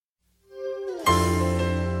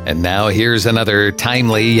And now here's another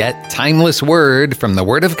timely yet timeless word from the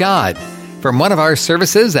Word of God from one of our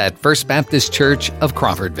services at First Baptist Church of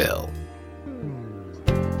Crawfordville.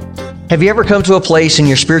 Have you ever come to a place in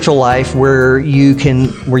your spiritual life where you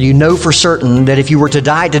know for certain that if you were to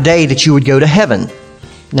die today that you would go to heaven?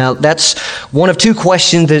 Now, that's one of two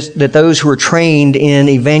questions that those who are trained in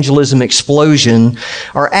evangelism explosion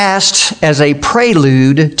are asked as a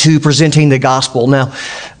prelude to presenting the gospel. Now,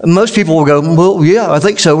 most people will go, well, yeah, I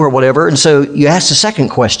think so, or whatever. And so you ask the second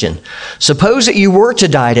question. Suppose that you were to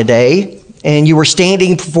die today and you were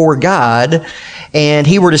standing before God and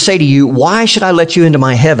He were to say to you, why should I let you into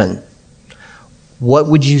my heaven? What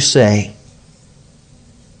would you say?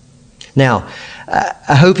 Now,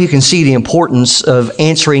 I hope you can see the importance of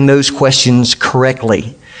answering those questions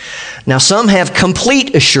correctly. Now, some have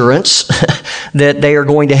complete assurance that they are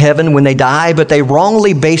going to heaven when they die, but they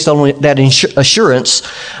wrongly based on that assurance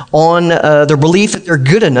on their belief that they're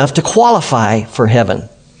good enough to qualify for heaven.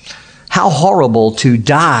 How horrible to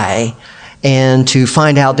die and to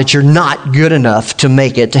find out that you're not good enough to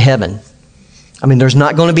make it to heaven. I mean, there's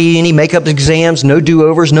not going to be any makeup exams, no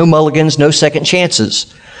do-overs, no mulligans, no second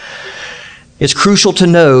chances. It's crucial to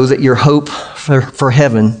know that your hope for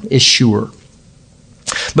heaven is sure.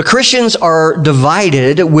 But Christians are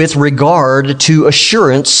divided with regard to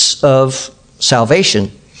assurance of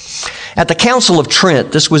salvation. At the Council of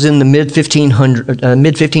Trent, this was in the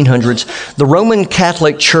mid-1500s, the Roman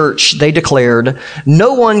Catholic Church, they declared,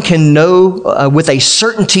 no one can know with a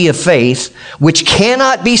certainty of faith, which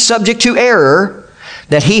cannot be subject to error,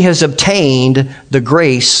 that he has obtained the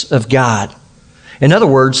grace of God. In other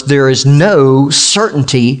words, there is no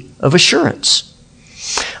certainty of assurance.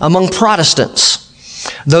 Among Protestants,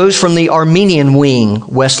 those from the Arminian wing,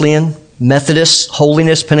 Wesleyan, Methodists,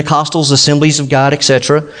 Holiness, Pentecostals, Assemblies of God,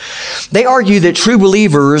 etc., they argue that true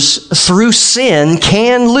believers through sin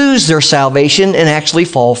can lose their salvation and actually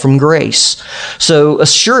fall from grace. So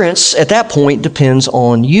assurance at that point depends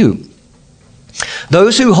on you.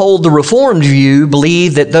 Those who hold the Reformed view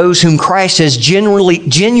believe that those whom Christ has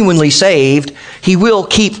genuinely saved, He will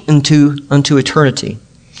keep unto eternity.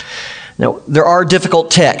 Now, there are difficult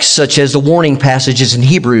texts, such as the warning passages in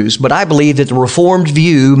Hebrews, but I believe that the Reformed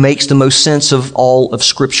view makes the most sense of all of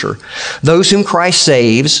Scripture. Those whom Christ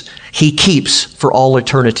saves, He keeps for all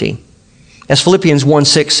eternity. As Philippians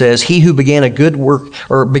 1:6 says, He who began a good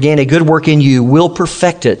work in you will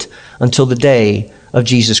perfect it until the day of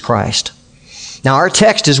Jesus Christ. Now, our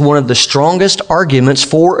text is one of the strongest arguments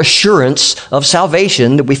for assurance of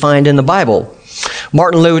salvation that we find in the Bible.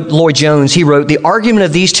 Martin Lloyd-Jones, he wrote, the argument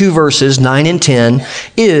of these two verses, 9 and 10,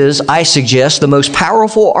 is, I suggest, the most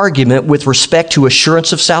powerful argument with respect to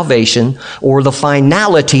assurance of salvation, or the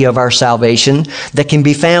finality of our salvation, that can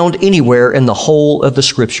be found anywhere in the whole of the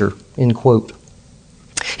Scripture, end quote.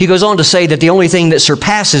 He goes on to say that the only thing that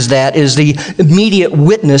surpasses that is the immediate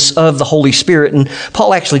witness of the Holy Spirit. And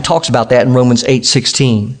Paul actually talks about that in Romans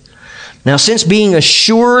 8:16. Now, since being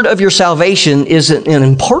assured of your salvation is an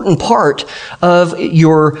important part of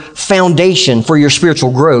your foundation for your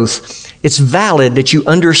spiritual growth, it's valid that you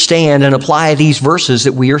understand and apply these verses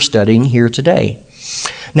that we are studying here today.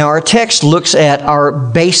 Now, our text looks at our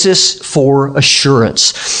basis for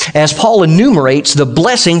assurance as Paul enumerates the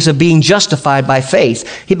blessings of being justified by faith.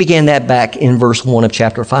 He began that back in verse 1 of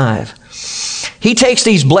chapter 5. He takes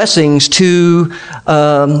these blessings to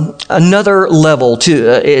another level.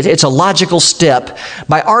 It's a logical step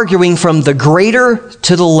by arguing from the greater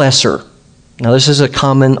to the lesser. Now, this is a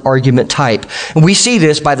common argument type. And we see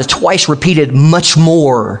this by the twice repeated much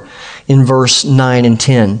more in verse 9 and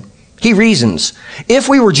 10. He reasons, if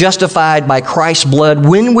we were justified by Christ's blood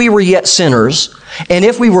when we were yet sinners, and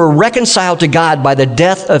if we were reconciled to God by the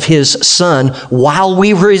death of His Son while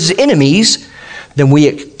we were His enemies, then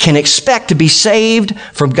we can expect to be saved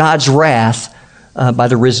from God's wrath by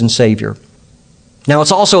the risen Savior. Now,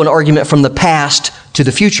 it's also an argument from the past to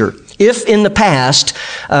the future. If in the past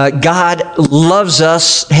God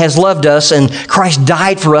has loved us, and Christ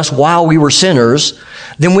died for us while we were sinners,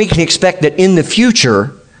 then we can expect that in the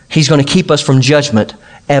future He's going to keep us from judgment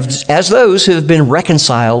as those who have been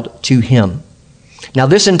reconciled to Him. Now,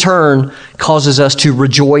 this in turn causes us to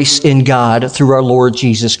rejoice in God through our Lord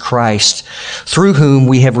Jesus Christ, through whom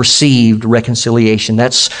we have received reconciliation.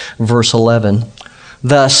 That's verse 11.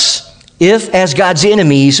 Thus, if as God's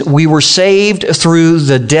enemies we were saved through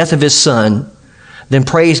the death of His Son, then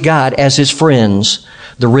praise God, as His friends,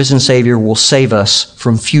 the risen Savior will save us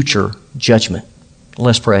from future judgment.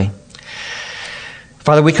 Let's pray.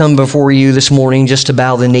 Father, we come before you this morning just to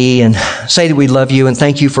bow the knee and say that we love you and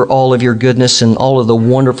thank you for all of your goodness and all of the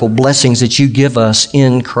wonderful blessings that you give us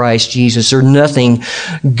in Christ Jesus. There's nothing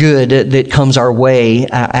good that comes our way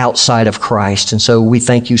outside of Christ. And so we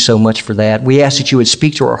thank you so much for that. We ask that you would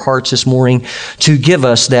speak to our hearts this morning to give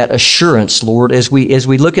us that assurance, Lord, as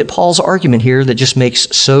we look at Paul's argument here that just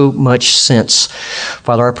makes so much sense.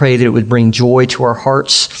 Father, I pray that it would bring joy to our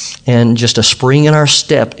hearts and just a spring in our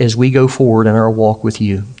step as we go forward in our walk with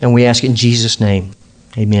you. And we ask it in Jesus' name.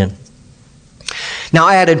 Amen. Now,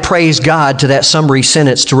 I added praise God to that summary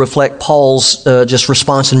sentence to reflect Paul's just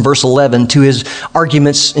response in verse 11 to his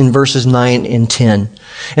arguments in verses 9 and 10.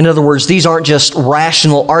 In other words, these aren't just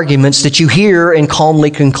rational arguments that you hear and calmly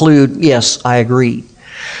conclude, yes, I agree.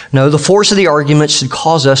 No, the force of the argument should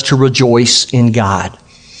cause us to rejoice in God.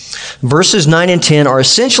 Verses 9 and 10 are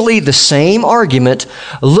essentially the same argument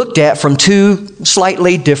looked at from two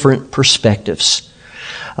slightly different perspectives.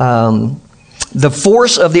 The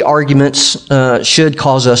force of the arguments should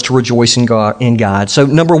cause us to rejoice in God. So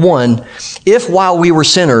number one, if while we were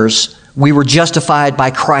sinners, we were justified by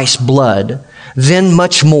Christ's blood, then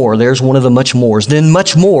much more, there's one of the much mores, then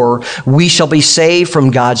much more we shall be saved from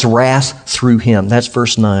God's wrath through him. That's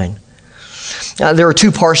verse 9. Now, there are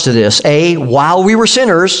two parts to this. A, while we were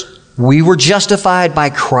sinners, we were justified by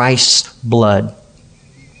Christ's blood.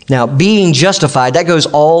 Now, being justified, that goes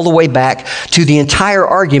all the way back to the entire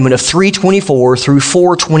argument of 3:24 through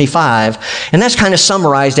 4:25, and that's kind of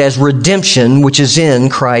summarized as redemption, which is in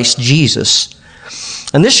Christ Jesus.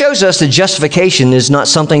 And this shows us that justification is not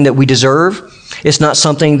something that we deserve. It's not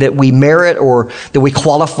something that we merit or that we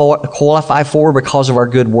qualify for because of our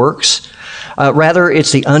good works. Rather,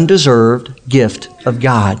 it's the undeserved gift of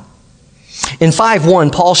God. In 5:1,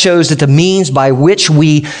 Paul shows that the means by which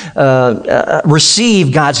we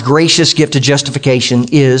receive God's gracious gift of justification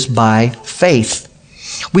is by faith.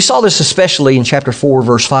 We saw this especially in chapter 4,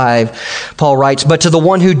 verse 5. Paul writes, "But to the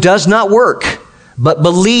one who does not work, but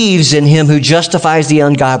believes in him who justifies the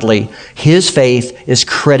ungodly, his faith is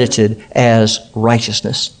credited as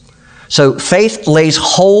righteousness." So faith lays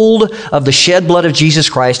hold of the shed blood of Jesus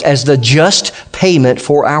Christ as the just payment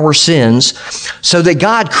for our sins, so that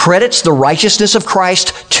God credits the righteousness of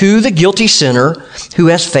Christ to the guilty sinner who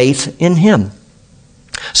has faith in him.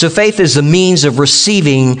 So faith is the means of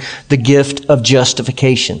receiving the gift of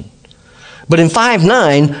justification. But in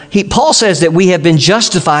 5:9, Paul says that we have been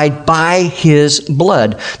justified by his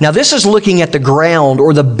blood. Now, this is looking at the ground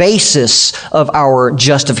or the basis of our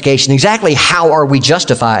justification. Exactly how are we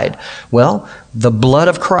justified? Well, the blood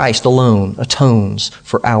of Christ alone atones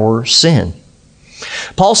for our sin.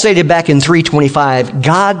 Paul stated back in 3:25,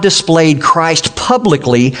 God displayed Christ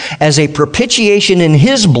publicly as a propitiation in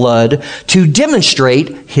his blood to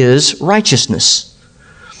demonstrate his righteousness.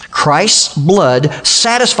 Christ's blood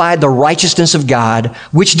satisfied the righteousness of God,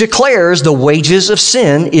 which declares the wages of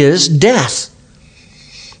sin is death.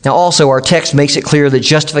 Now also, our text makes it clear that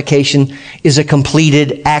justification is a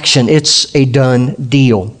completed action. It's a done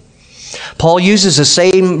deal. Paul uses the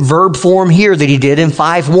same verb form here that he did in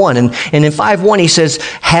 5:1. And in 5:1 he says,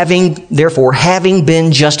 having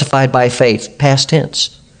been justified by faith, past tense.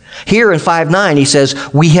 Here in 5:9 he says,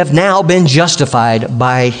 we have now been justified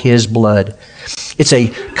by his blood. It's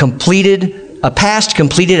a past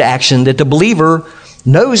completed action that the believer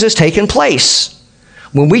knows has taken place.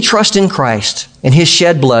 When we trust in Christ and his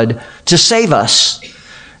shed blood to save us,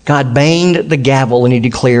 God banged the gavel and he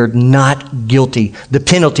declared, not guilty. The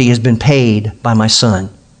penalty has been paid by my son.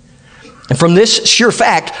 And from this sure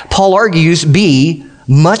fact, Paul argues,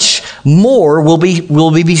 much more will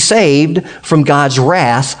be saved from God's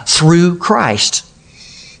wrath through Christ.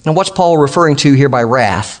 Now, what's Paul referring to here by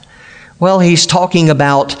wrath? Well, he's talking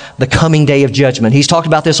about the coming day of judgment. He's talked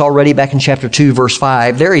about this already back in chapter 2, verse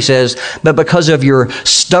 5. There he says, but because of your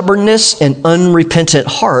stubbornness and unrepentant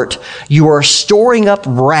heart, you are storing up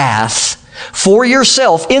wrath for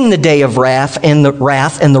yourself in the day of wrath and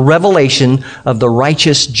the revelation of the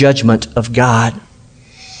righteous judgment of God.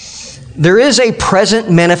 There is a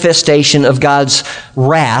present manifestation of God's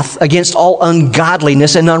wrath against all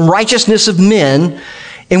ungodliness and unrighteousness of men,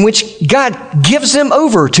 in which God gives them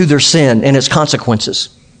over to their sin and its consequences.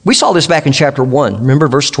 We saw this back in chapter 1. Remember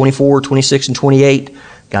verse 24, 26, and 28?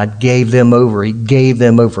 God gave them over. He gave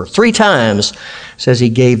them over. 3 times says he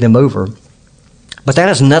gave them over. But that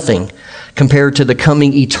is nothing compared to the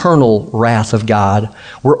coming eternal wrath of God,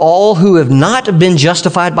 where all who have not been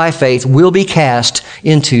justified by faith will be cast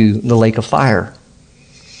into the lake of fire.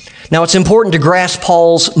 Now, it's important to grasp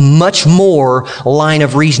Paul's much more line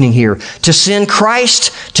of reasoning here. To send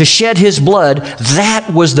Christ to shed his blood,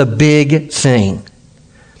 that was the big thing.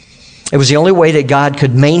 It was the only way that God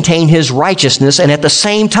could maintain his righteousness and at the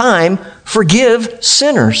same time forgive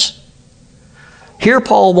sinners. Here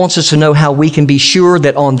Paul wants us to know how we can be sure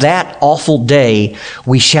that on that awful day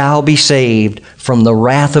we shall be saved from the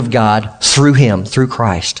wrath of God through him, through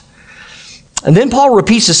Christ. And then Paul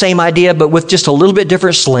repeats the same idea, but with just a little bit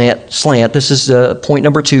different slant. This is point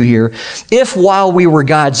number 2 here. If while we were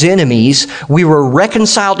God's enemies, we were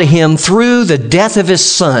reconciled to him through the death of his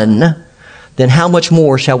Son, then how much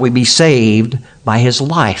more shall we be saved by his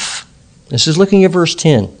life? This is looking at verse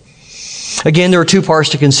 10. Again, there are 2 parts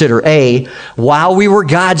to consider. A, while we were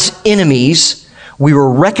God's enemies, we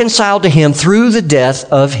were reconciled to him through the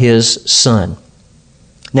death of his Son.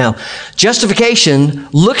 Now, justification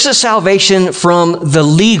looks at salvation from the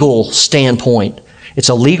legal standpoint. It's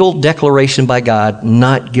a legal declaration by God,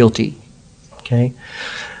 not guilty. Okay?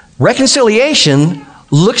 Reconciliation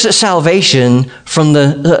looks at salvation from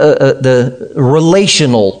the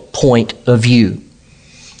relational point of view.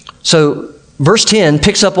 So, verse 10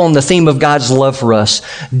 picks up on the theme of God's love for us,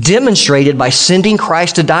 demonstrated by sending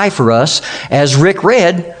Christ to die for us, as Rick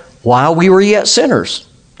read, while we were yet sinners.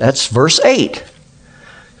 That's verse 8.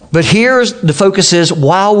 But here the focus is,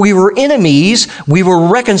 while we were enemies, we were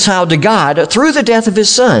reconciled to God through the death of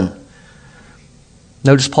his Son.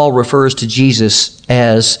 Notice Paul refers to Jesus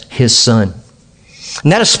as his Son.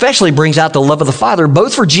 And that especially brings out the love of the Father,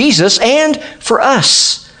 both for Jesus and for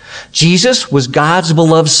us. Jesus was God's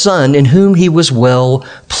beloved Son, in whom he was well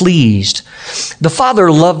pleased. The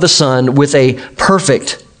Father loved the Son with a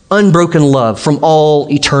perfect, unbroken love from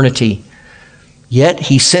all eternity. Yet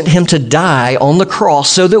he sent him to die on the cross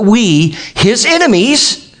so that we, his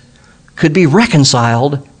enemies, could be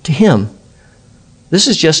reconciled to him. This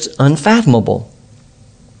is just unfathomable.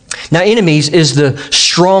 Now, enemies is the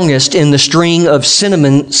strongest in the string of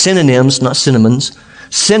synonyms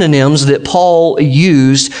that Paul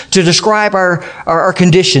used to describe our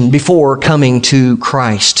condition before coming to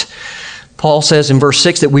Christ. Paul says in verse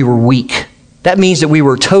 6 that we were weak. That means that we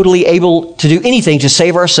were totally able to do anything to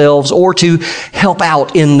save ourselves or to help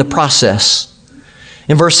out in the process.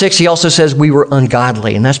 In verse 6, he also says we were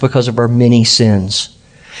ungodly, and that's because of our many sins.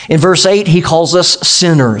 In verse 8, he calls us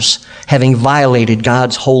sinners, having violated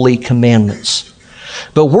God's holy commandments.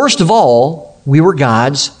 But worst of all, we were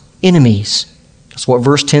God's enemies. That's what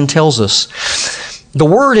verse 10 tells us. The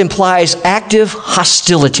word implies active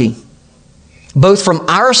hostility, both from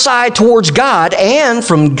our side towards God and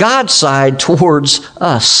from God's side towards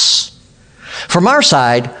us. From our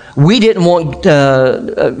side, we didn't want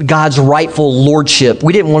God's rightful lordship.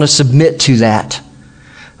 We didn't want to submit to that.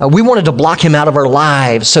 We wanted to block him out of our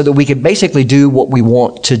lives so that we could basically do what we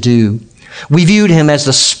want to do. We viewed him as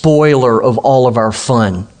the spoiler of all of our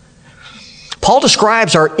fun. Paul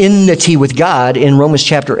describes our enmity with God in Romans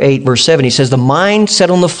chapter 8, verse 7. He says, the mind set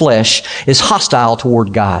on the flesh is hostile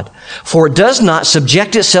toward God, for it does not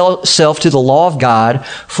subject itself to the law of God,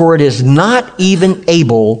 for it is not even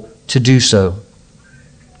able to do so.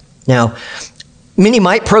 Now, many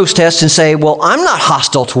might protest and say, well, I'm not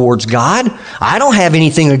hostile towards God. I don't have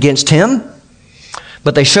anything against him.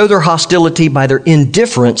 But they show their hostility by their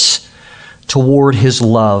indifference toward his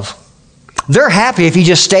love. They're happy if he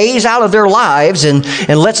just stays out of their lives and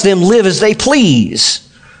lets them live as they please.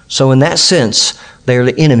 So in that sense, they are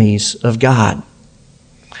the enemies of God.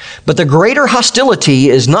 But the greater hostility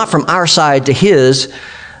is not from our side to his,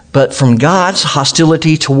 but from God's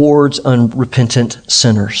hostility towards unrepentant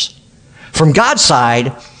sinners. From God's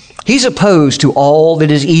side, he's opposed to all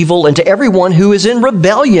that is evil and to everyone who is in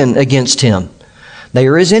rebellion against him. They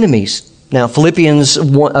are his enemies. Now, Philippians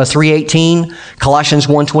 3:18, Colossians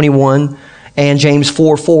 1:21, and James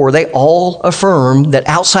 4:4, they all affirm that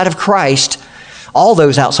outside of Christ, all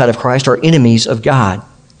those outside of Christ are enemies of God.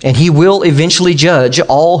 And he will eventually judge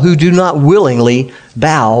all who do not willingly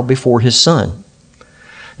bow before his Son.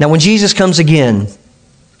 Now, when Jesus comes again,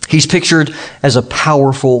 he's pictured as a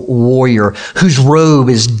powerful warrior whose robe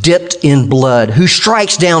is dipped in blood, who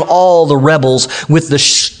strikes down all the rebels with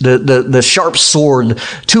the sharp sword,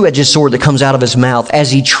 two-edged sword that comes out of his mouth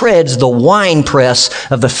as he treads the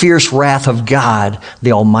winepress of the fierce wrath of God,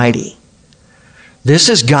 the Almighty. This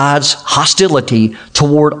is God's hostility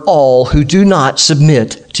toward all who do not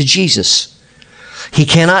submit to Jesus. He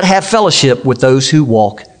cannot have fellowship with those who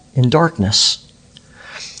walk in darkness.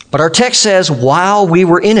 But our text says, while we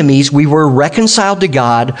were enemies, we were reconciled to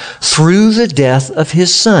God through the death of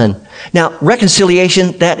his Son. Now,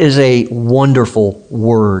 reconciliation, that is a wonderful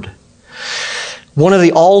word. One of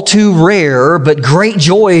the all too rare but great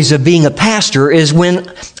joys of being a pastor is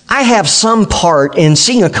when I have some part in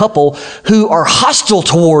seeing a couple who are hostile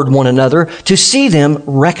toward one another to see them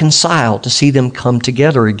reconciled, to see them come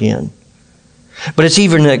together again. But it's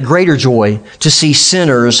even a greater joy to see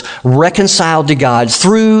sinners reconciled to God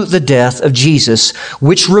through the death of Jesus,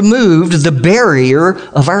 which removed the barrier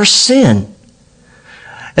of our sin.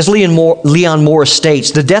 As Leon Morris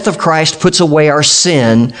states, the death of Christ puts away our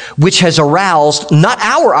sin, which has aroused not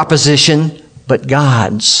our opposition, but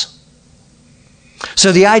God's.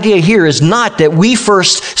 So the idea here is not that we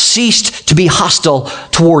first ceased to be hostile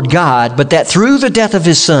toward God, but that through the death of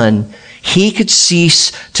His Son, He could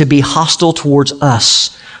cease to be hostile towards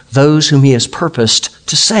us, those whom He has purposed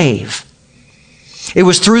to save. It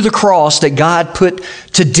was through the cross that God put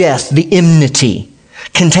to death the enmity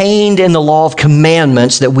contained in the law of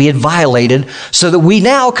commandments that we had violated, so that we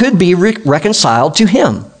now could be reconciled to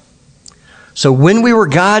Him. So when we were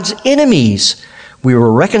God's enemies, we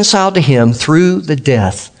were reconciled to Him through the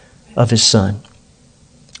death of His Son.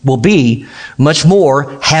 Will be much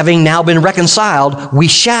more, having now been reconciled, we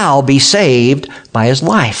shall be saved by His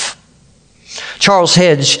life. Charles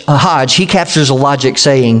Hodge, he captures a logic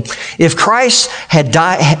saying, if Christ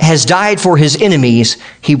has died for His enemies,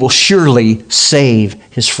 He will surely save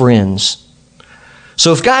His friends.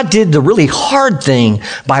 So if God did the really hard thing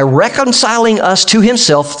by reconciling us to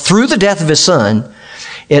Himself through the death of His Son,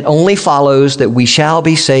 it only follows that we shall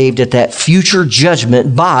be saved at that future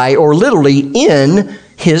judgment by, or literally in,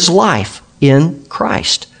 His life, in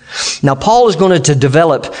Christ. Now, Paul is going to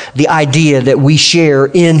develop the idea that we share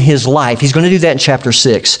in His life. He's going to do that in chapter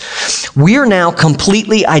 6. We are now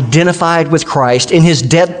completely identified with Christ in His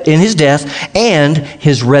death and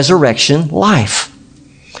His resurrection life.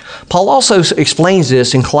 Paul also explains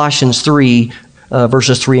this in Colossians 3,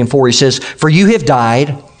 verses 3 and 4. He says, "For you have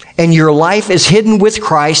died, and your life is hidden with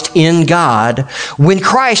Christ in God. When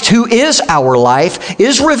Christ, who is our life,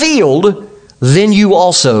 is revealed, then you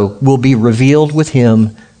also will be revealed with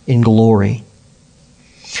Him in glory."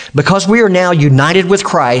 Because we are now united with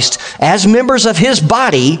Christ as members of His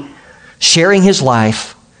body, sharing His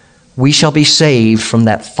life, we shall be saved from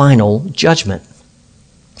that final judgment.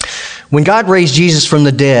 When God raised Jesus from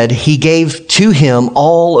the dead, He gave to Him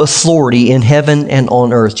all authority in heaven and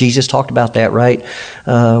on earth. Jesus talked about that, right?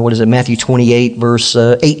 Matthew 28, verse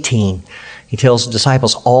 18. He tells the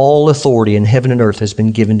disciples, all authority in heaven and earth has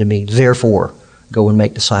been given to me. Therefore, go and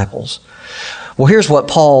make disciples. Well, here's what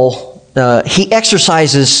Paul, he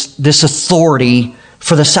exercises this authority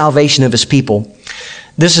for the salvation of his people.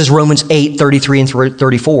 This is Romans 8, 33 and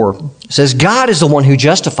 34. It says, God is the one who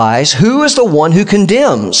justifies. Who is the one who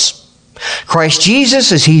condemns? Christ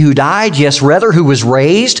Jesus is He who died, yes, rather, who was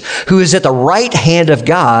raised, who is at the right hand of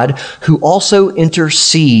God, who also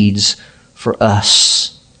intercedes for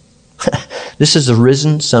us. This is the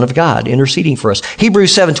risen Son of God interceding for us.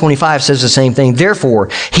 Hebrews 7:25 says the same thing. Therefore,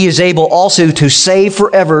 He is able also to save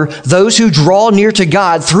forever those who draw near to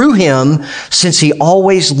God through Him, since He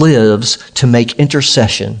always lives to make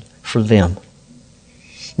intercession for them.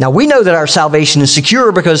 Now, we know that our salvation is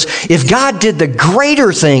secure because if God did the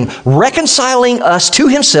greater thing, reconciling us to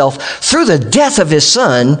Himself through the death of His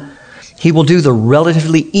Son, He will do the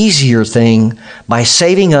relatively easier thing by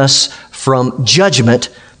saving us from judgment,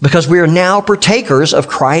 because we are now partakers of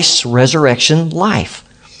Christ's resurrection life.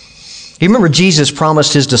 You remember Jesus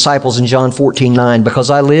promised His disciples in John 14:9, because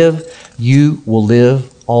I live, you will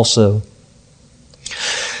live also.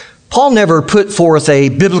 Paul never put forth a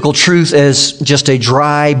biblical truth as just a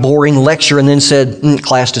dry, boring lecture and then said,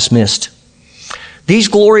 class dismissed. These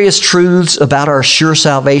glorious truths about our sure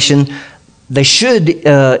salvation, they should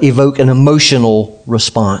evoke an emotional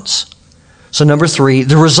response. So number 3,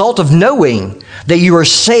 the result of knowing that you are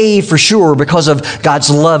saved for sure because of God's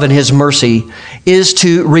love and His mercy is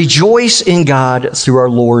to rejoice in God through our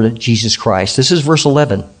Lord Jesus Christ. This is verse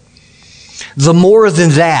 11. The more than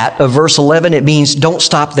that of verse 11, it means don't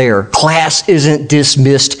stop there. Class isn't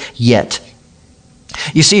dismissed yet.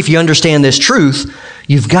 You see, if you understand this truth,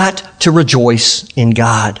 you've got to rejoice in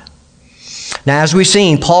God. Now, as we've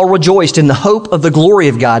seen, Paul rejoiced in the hope of the glory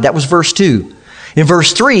of God. That was verse 2. In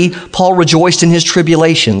verse 3, Paul rejoiced in his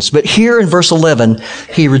tribulations. But here in verse 11,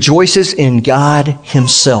 he rejoices in God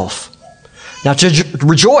Himself. Now, to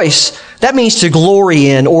rejoice, that means to glory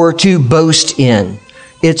in or to boast in.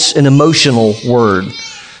 It's an emotional word.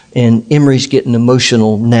 And Emery's getting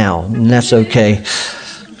emotional now, and that's okay.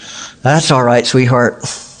 That's all right, sweetheart.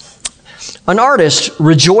 An artist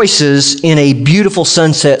rejoices in a beautiful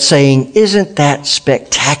sunset saying, isn't that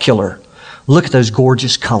spectacular? Look at those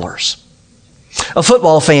gorgeous colors. A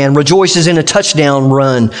football fan rejoices in a touchdown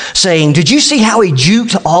run saying, did you see how he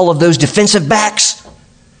juked all of those defensive backs?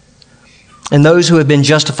 And those who have been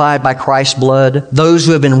justified by Christ's blood, those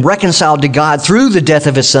who have been reconciled to God through the death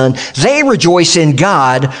of His Son, they rejoice in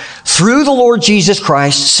God through the Lord Jesus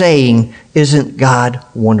Christ, saying, "Isn't God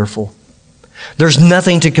wonderful?" There's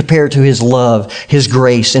nothing to compare to His love, His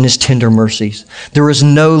grace, and His tender mercies. There is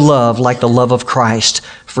no love like the love of Christ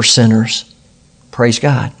for sinners. Praise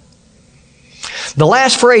God. The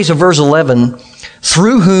last phrase of verse 11,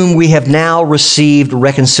 through whom we have now received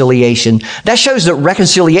reconciliation. That shows that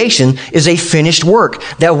reconciliation is a finished work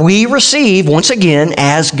that we receive once again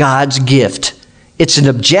as God's gift. It's an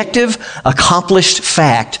objective, accomplished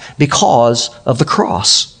fact because of the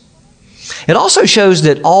cross. It also shows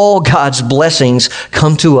that all God's blessings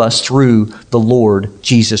come to us through the Lord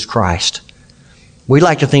Jesus Christ. We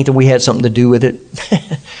like to think that we had something to do with it,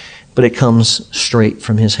 but it comes straight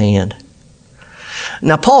from His hand.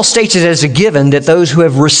 Now, Paul states it as a given that those who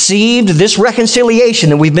have received this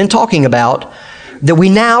reconciliation that we've been talking about, that we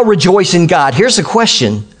now rejoice in God. Here's the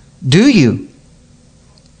question. Do you?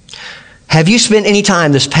 Have you spent any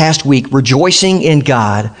time this past week rejoicing in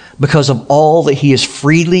God because of all that He has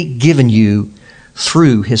freely given you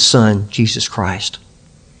through His Son, Jesus Christ?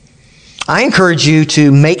 I encourage you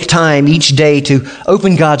to make time each day to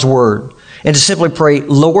open God's Word and to simply pray,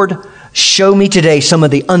 "Lord, show me today some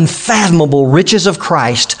of the unfathomable riches of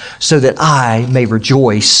Christ so that I may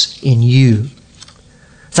rejoice in You.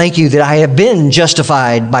 Thank You that I have been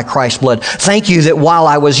justified by Christ's blood. Thank You that while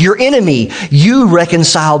I was Your enemy, You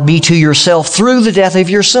reconciled me to Yourself through the death of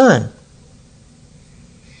Your Son."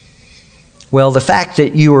 Well, the fact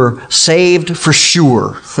that you are saved for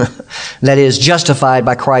sure, that is, justified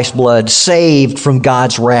by Christ's blood, saved from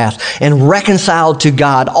God's wrath, and reconciled to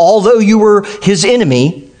God, although you were His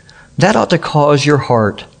enemy, that ought to cause your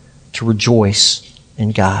heart to rejoice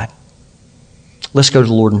in God. Let's go to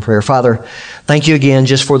the Lord in prayer. Father, thank You again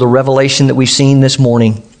just for the revelation that we've seen this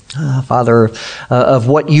morning. Father, of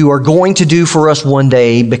what You are going to do for us one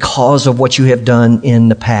day because of what You have done in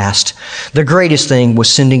the past. The greatest thing was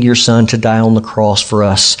sending Your Son to die on the cross for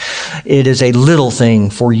us. It is a little thing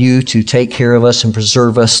for You to take care of us and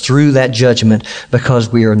preserve us through that judgment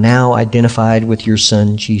because we are now identified with Your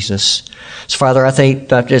Son, Jesus. So, Father, I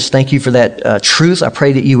just thank You for that truth. I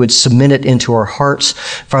pray that You would cement it into our hearts.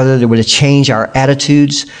 Father, that it would change our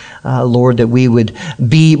attitudes. Lord, that we would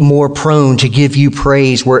be more prone to give You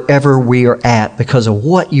praise wherever we are at because of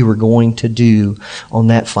what You are going to do on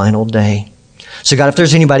that final day. So God, if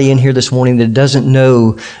there's anybody in here this morning that doesn't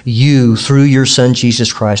know You through Your Son,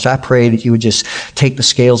 Jesus Christ, I pray that You would just take the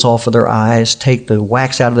scales off of their eyes, take the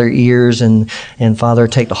wax out of their ears, and Father,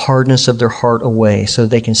 take the hardness of their heart away so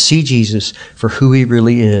they can see Jesus for who He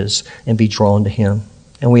really is and be drawn to Him.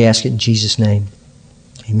 And we ask it in Jesus' name.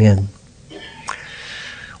 Amen.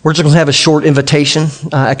 We're just going to have a short invitation.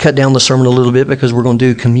 I cut down the sermon a little bit because we're going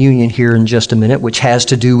to do communion here in just a minute, which has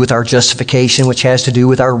to do with our justification, which has to do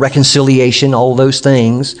with our reconciliation, all those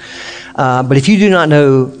things. But if you do not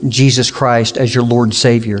know Jesus Christ as your Lord and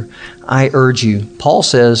Savior, I urge you. Paul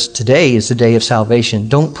says today is the day of salvation.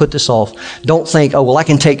 Don't put this off. Don't think, "Oh, well, I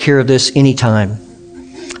can take care of this anytime."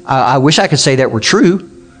 I wish I could say that were true.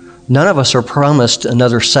 None of us are promised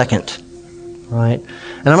another second, right?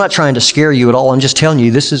 And I'm not trying to scare you at all. I'm just telling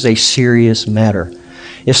you this is a serious matter.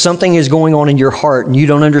 If something is going on in your heart and you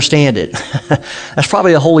don't understand it, that's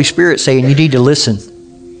probably the Holy Spirit saying you need to listen.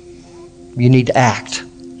 You need to act.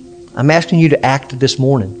 I'm asking you to act this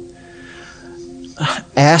morning.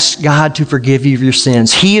 Ask God to forgive you of your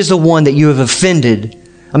sins. He is the one that you have offended.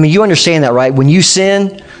 I mean, you understand that, right? When you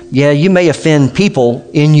sin, yeah, you may offend people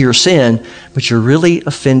in your sin, but you're really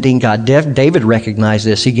offending God. David recognized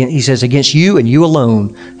this. He says, "Against You and You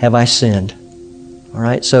alone have I sinned." All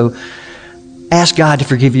right? So ask God to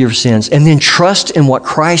forgive you your sins and then trust in what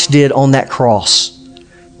Christ did on that cross.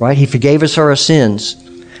 Right? He forgave us our sins.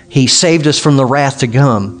 He saved us from the wrath to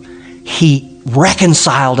come. He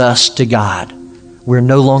reconciled us to God. We're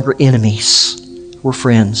no longer enemies. We're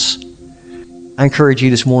friends. I encourage you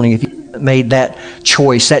this morning, if you made that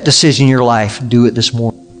choice, that decision in your life, do it this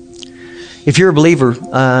morning. If you're a believer,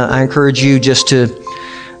 I encourage you just to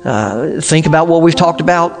think about what we've talked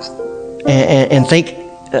about and think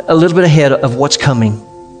a little bit ahead of what's coming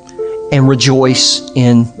and rejoice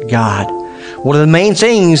in God. One of the main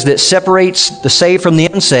things that separates the saved from the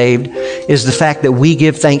unsaved is the fact that we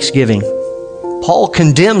give thanksgiving. Paul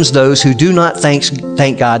condemns those who do not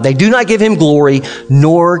thank God. They do not give Him glory,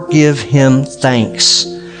 nor give Him thanks.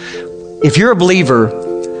 If you're a believer,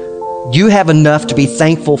 you have enough to be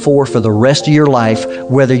thankful for the rest of your life,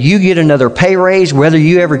 whether you get another pay raise, whether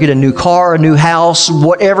you ever get a new car, a new house,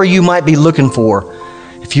 whatever you might be looking for.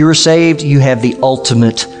 If you are saved, you have the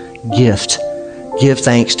ultimate gift. give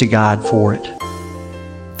thanks to God for it.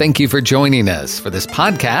 Thank you for joining us for this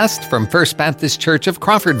podcast from First Baptist Church of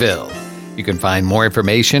Crawfordville. You can find more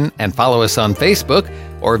information and follow us on Facebook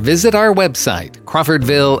or visit our website,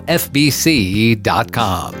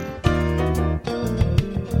 crawfordvillefbc.com.